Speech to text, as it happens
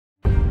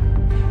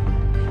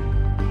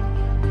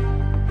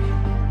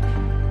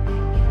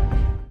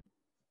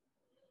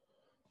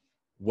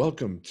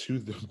Welcome to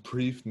the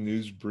Brief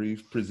News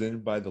Brief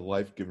presented by the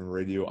Life Given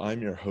Radio.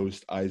 I'm your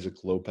host, Isaac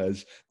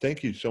Lopez.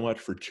 Thank you so much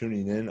for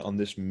tuning in on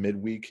this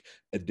midweek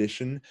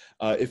edition.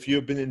 If you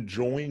have been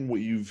enjoying what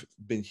you've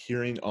been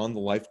hearing on the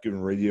Life Given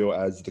Radio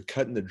as the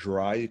Cut and the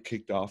Dry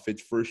kicked off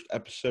its first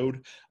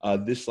episode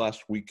this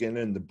last weekend,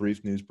 and the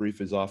Brief News Brief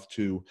is off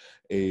to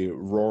a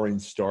roaring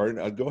start,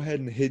 go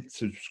ahead and hit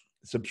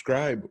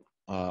subscribe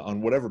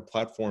on whatever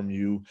platform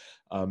you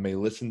may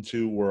listen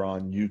to. We're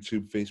on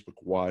YouTube, Facebook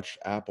Watch,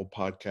 Apple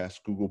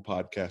Podcasts, Google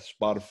Podcasts,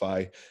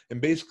 Spotify,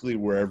 and basically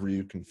wherever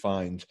you can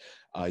find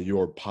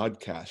your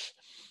podcasts.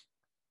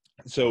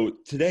 So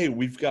today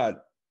we've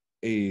got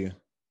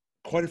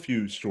quite a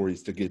few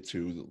stories to get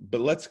to,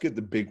 but let's get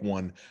the big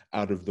one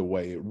out of the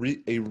way.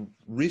 A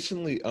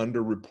recently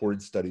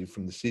underreported study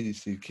from the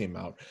CDC came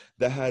out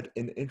that had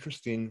an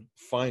interesting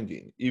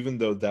finding, even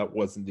though that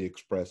wasn't the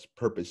express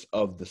purpose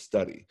of the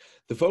study.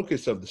 The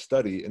focus of the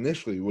study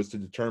initially was to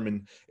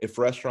determine if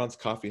restaurants,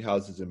 coffee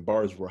houses, and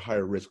bars were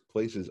higher risk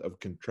places of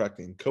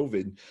contracting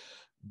COVID,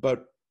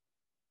 but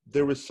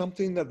there was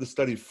something that the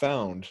study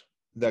found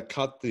that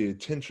caught the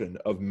attention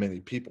of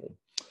many people.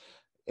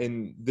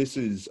 And this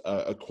is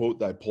a quote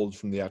that I pulled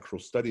from the actual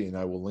study, and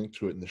I will link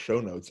to it in the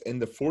show notes. In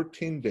the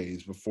 14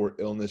 days before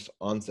illness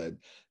onset,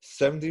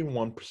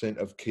 71%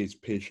 of case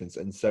patients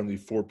and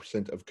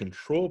 74% of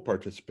control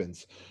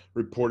participants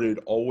reported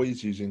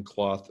always using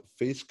cloth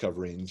face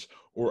coverings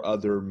or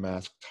other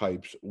mask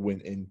types when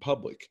in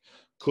public.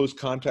 Close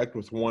contact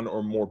with one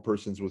or more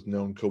persons with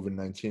known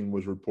COVID-19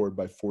 was reported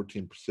by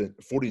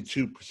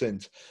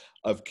 42%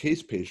 of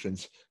case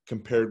patients,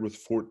 compared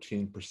with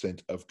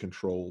 14% of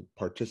control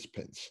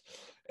participants.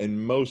 And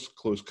most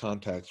close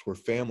contacts were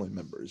family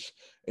members.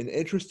 An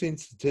interesting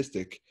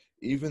statistic,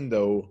 even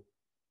though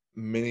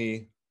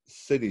many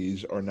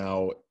cities are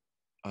now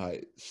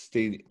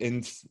instating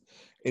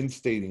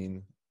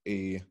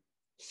a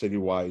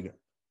citywide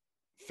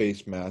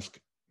face mask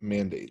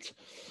mandate.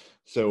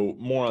 So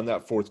more on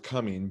that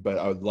forthcoming, but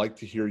I would like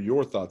to hear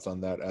your thoughts on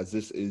that, as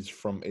this is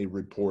from a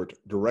report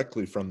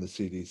directly from the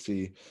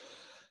CDC,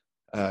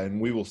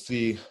 and we will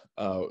see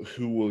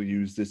who will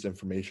use this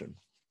information.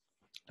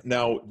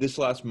 Now, this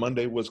last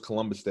Monday was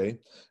Columbus Day,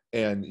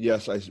 and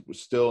yes, I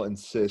still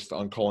insist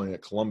on calling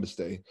it Columbus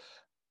Day.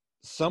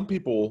 Some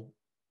people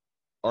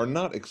are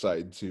not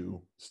excited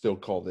to still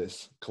call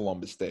this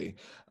Columbus Day.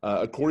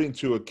 According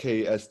to a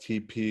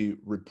KSTP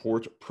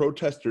report,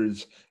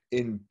 protesters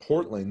in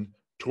Portland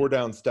tore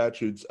down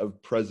statues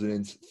of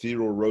Presidents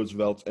Theodore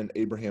Roosevelt and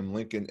Abraham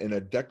Lincoln in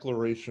a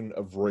declaration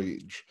of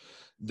rage.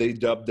 They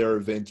dubbed their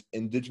event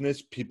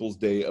Indigenous Peoples'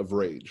 Day of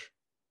Rage,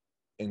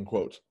 end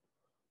quote.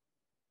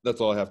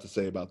 That's all I have to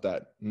say about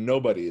that.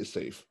 Nobody is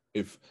safe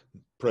if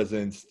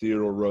Presidents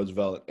Theodore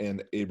Roosevelt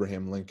and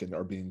Abraham Lincoln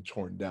are being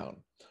torn down.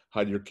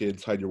 Hide your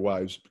kids, hide your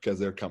wives, because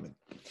they're coming.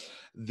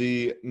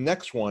 The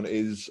next one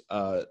is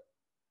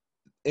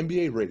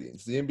NBA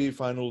ratings. The NBA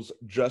Finals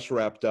just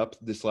wrapped up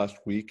this last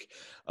week.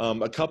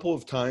 A couple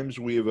of times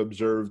we have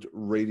observed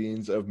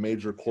ratings of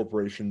major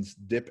corporations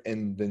dip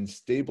and then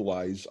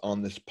stabilize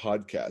on this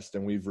podcast,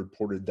 and we've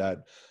reported that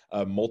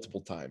multiple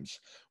times.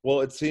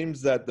 Well, it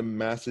seems that the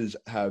masses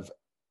have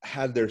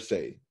had their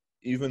say,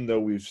 even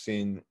though we've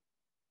seen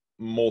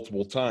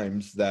multiple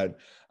times that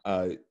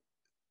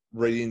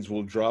ratings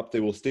will drop,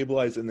 they will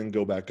stabilize, and then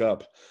go back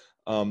up.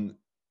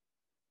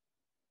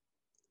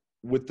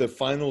 With the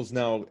finals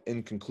now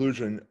in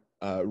conclusion,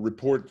 a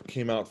report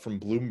came out from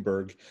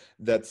Bloomberg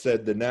that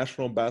said the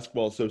National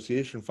Basketball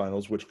Association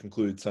finals, which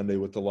concluded Sunday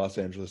with the Los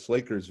Angeles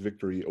Lakers'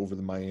 victory over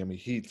the Miami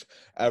Heat,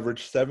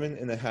 averaged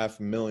 7.5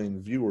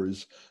 million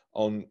viewers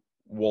on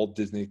Walt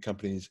Disney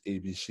Company's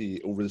ABC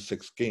over the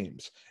 6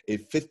 games, a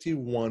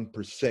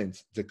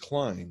 51%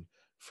 decline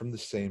from the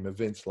same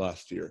events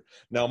last year.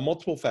 Now,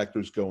 multiple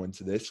factors go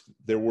into this.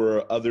 There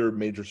were other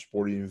major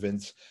sporting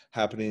events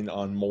happening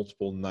on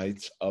multiple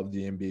nights of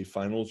the NBA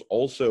Finals.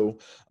 Also,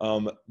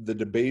 the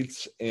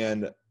debates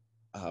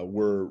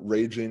were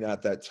raging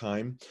at that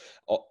time.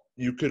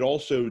 You could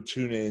also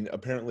tune in,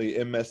 apparently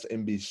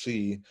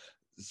MSNBC's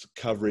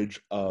coverage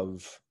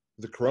of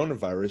the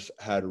coronavirus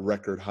had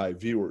record high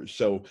viewers.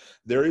 So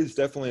there is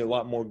definitely a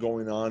lot more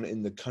going on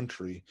in the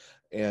country,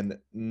 and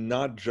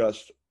not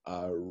just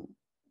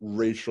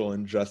racial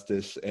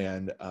injustice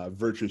and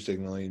virtue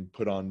signaling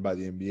put on by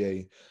the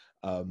NBA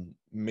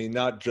may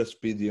not just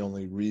be the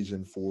only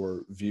reason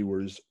for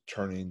viewers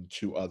turning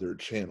to other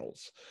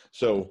channels.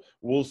 So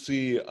we'll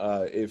see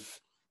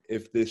if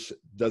this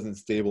doesn't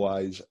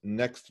stabilize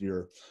next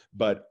year,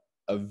 but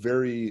a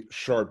very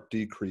sharp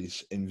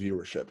decrease in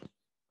viewership.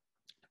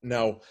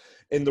 Now,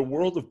 in the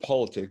world of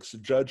politics,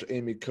 Judge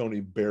Amy Coney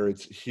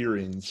Barrett's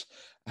hearings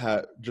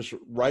just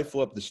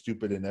rifle up the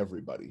stupid in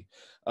everybody.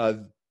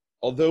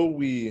 Although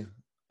we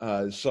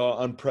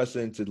saw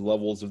unprecedented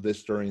levels of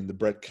this during the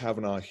Brett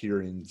Kavanaugh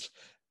hearings,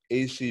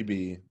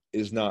 ACB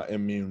is not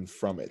immune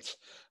from it.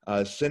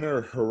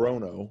 Senator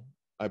Hirono,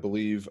 I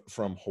believe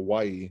from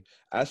Hawaii,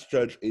 asked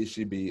Judge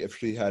ACB if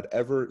she had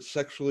ever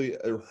sexually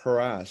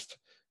harassed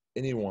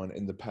anyone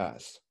in the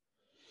past.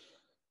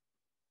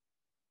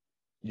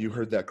 You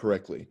heard that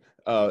correctly.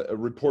 A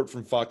report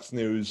from Fox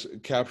News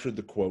captured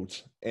the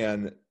quote,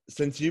 and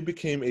since you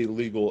became a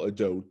legal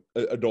adult,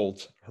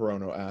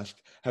 Hirono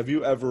asked, have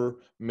you ever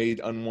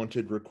made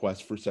unwanted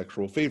requests for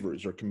sexual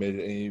favors or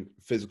committed any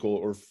physical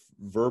or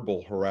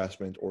verbal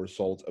harassment or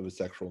assault of a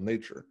sexual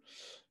nature?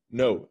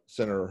 No,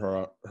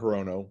 Senator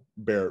Hirono,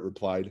 Barrett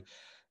replied.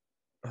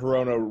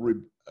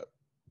 Hirono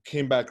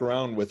came back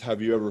around with,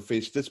 have you ever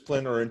faced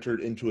discipline or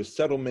entered into a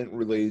settlement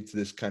related to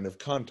this kind of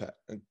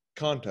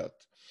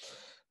conduct?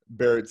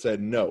 Barrett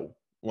said no,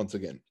 once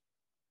again.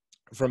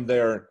 From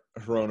there,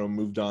 Hirono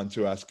moved on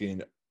to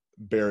asking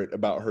Barrett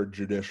about her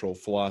judicial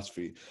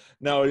philosophy.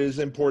 Now, it is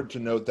important to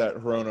note that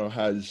Hirono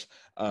has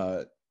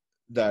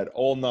that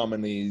all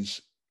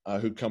nominees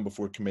who come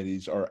before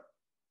committees are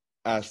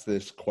asked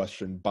this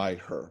question by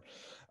her.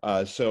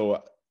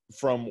 So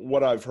from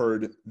what I've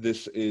heard,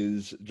 this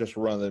is just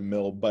run of the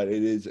mill, but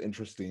it is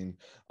interesting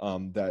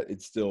that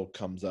it still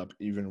comes up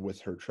even with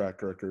her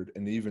track record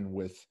and even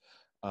with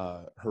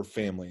her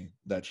family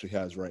that she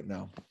has right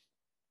now.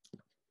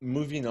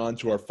 Moving on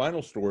to our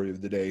final story of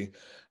the day,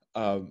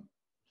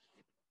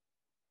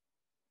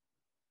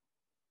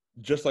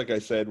 just like I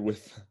said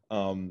with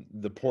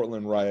the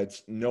Portland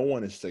riots, no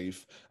one is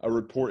safe. A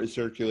report is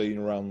circulating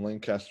around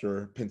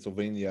Lancaster,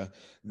 Pennsylvania,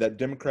 that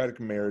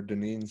Democratic Mayor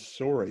Deneen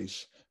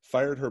Soares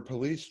fired her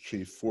police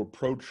chief for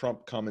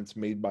pro-Trump comments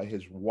made by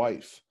his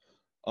wife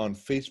on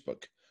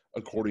Facebook,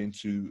 according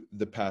to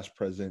the past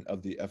president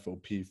of the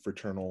FOP,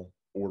 Fraternal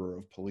Order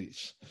of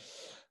Police.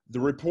 The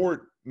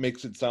report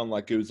makes it sound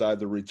like it was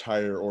either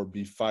retire or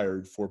be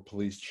fired for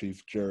police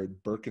chief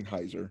Jared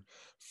Birkenheiser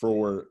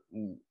for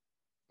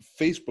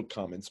Facebook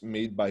comments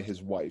made by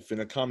his wife. In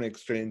a comment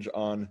exchange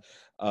on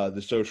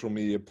the social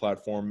media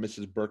platform,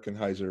 Mrs.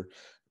 Birkenheiser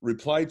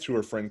replied to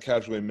her friend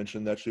casually and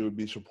mentioned that she would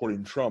be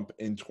supporting Trump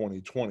in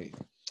 2020.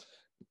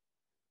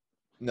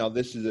 Now,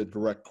 this is a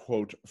direct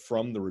quote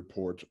from the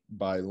report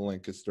by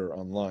Lancaster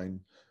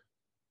Online.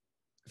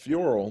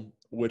 Fiorel,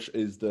 which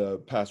is the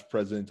past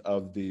president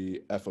of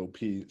the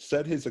FOP,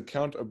 said his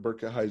account of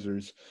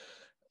Birkenheiser's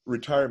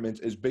retirement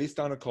is based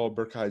on a call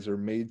Birkenheiser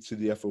made to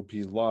the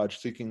FOP lodge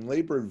seeking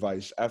labor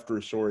advice after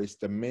Soares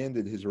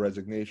demanded his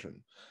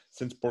resignation.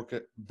 Since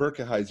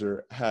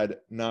Birkenheiser had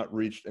not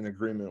reached an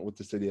agreement with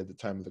the city at the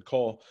time of the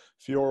call,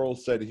 Fiorel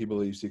said he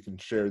believes he can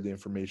share the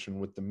information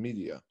with the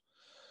media.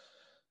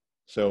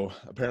 So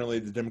apparently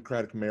the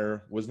Democratic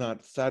mayor was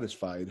not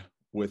satisfied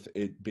with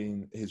it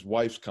being his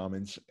wife's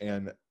comments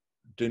and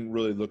didn't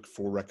really look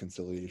for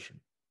reconciliation.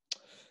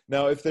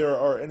 Now, if there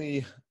are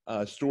any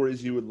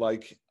stories you would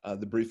like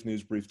the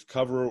Newsbrief to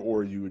cover,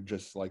 or you would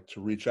just like to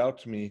reach out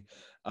to me,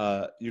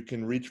 you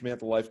can reach me at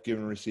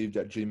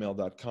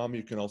thelifegivenreceived@gmail.com.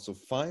 You can also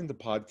find the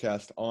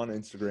podcast on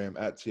Instagram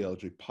at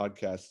TLG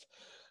Podcast,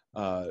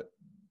 at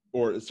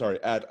 _TLG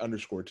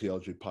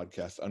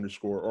Podcast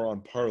 _ or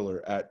on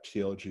Parler at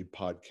TLG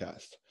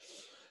Podcast.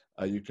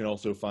 You can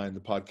also find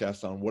the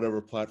podcast on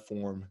whatever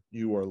platform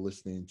you are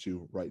listening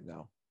to right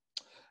now.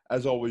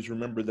 As always,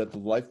 remember that the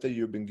life that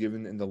you have been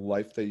given and the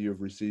life that you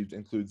have received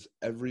includes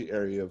every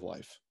area of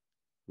life.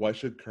 Why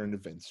should current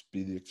events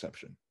be the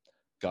exception?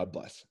 God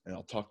bless, and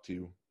I'll talk to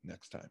you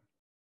next time.